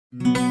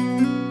Being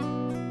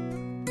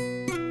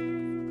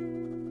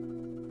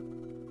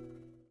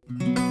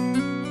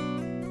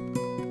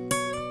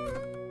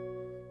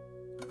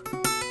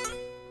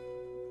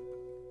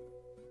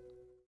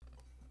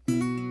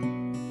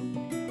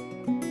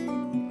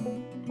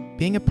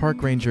a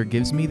park ranger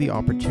gives me the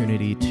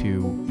opportunity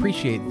to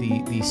appreciate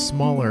the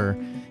smaller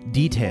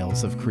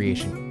details of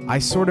creation. I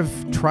sort of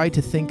try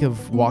to think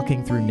of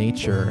walking through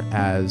nature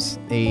as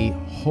a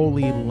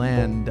holy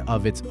land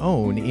of its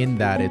own, in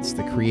that it's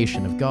the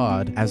creation of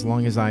God. As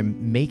long as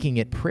I'm making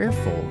it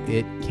prayerful,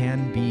 it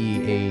can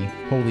be a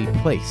holy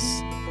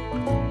place.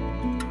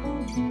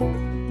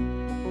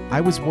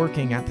 I was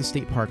working at the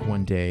state park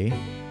one day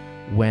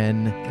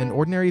when an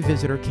ordinary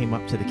visitor came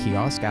up to the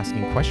kiosk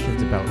asking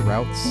questions about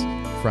routes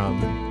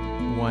from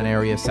one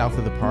area south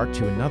of the park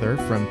to another,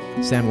 from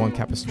San Juan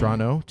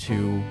Capistrano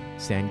to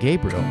San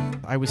Gabriel.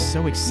 I was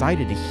so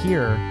excited to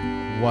hear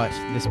what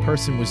this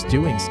person was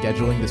doing,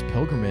 scheduling this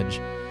pilgrimage,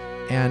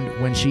 and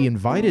when she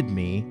invited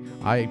me,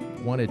 I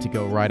wanted to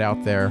go right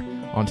out there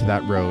onto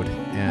that road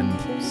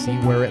and see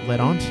where it led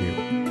on to.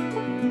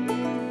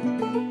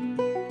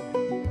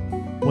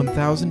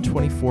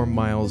 1,024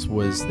 miles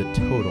was the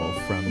total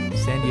from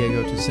San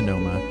Diego to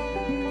Sonoma.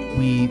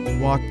 We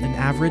walked an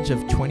average of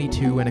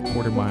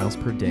 22.25 miles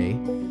per day.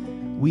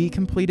 We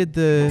completed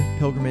the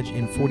pilgrimage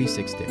in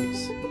 46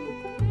 days.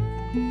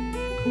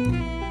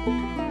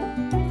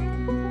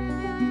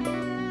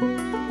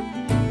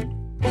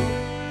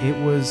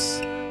 It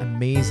was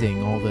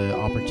amazing, all the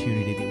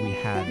opportunity that we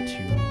had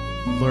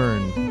to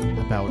learn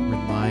about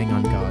relying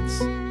on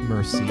God's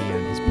mercy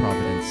and His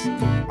providence.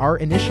 Our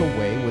initial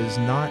way was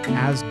not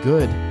as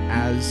good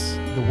as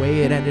the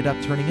way it ended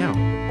up turning out.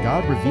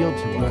 God revealed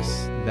to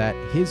us that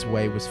His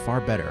way was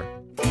far better.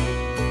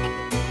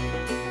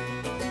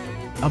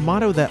 A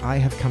motto that I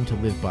have come to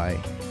live by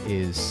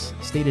is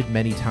stated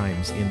many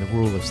times in the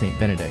Rule of St.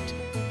 Benedict: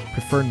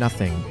 prefer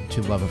nothing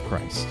to love of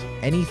Christ.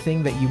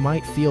 Anything that you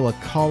might feel a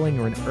calling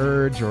or an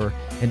urge or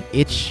an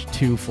itch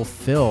to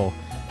fulfill,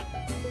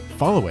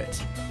 follow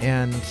it,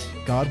 and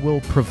God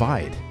will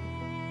provide.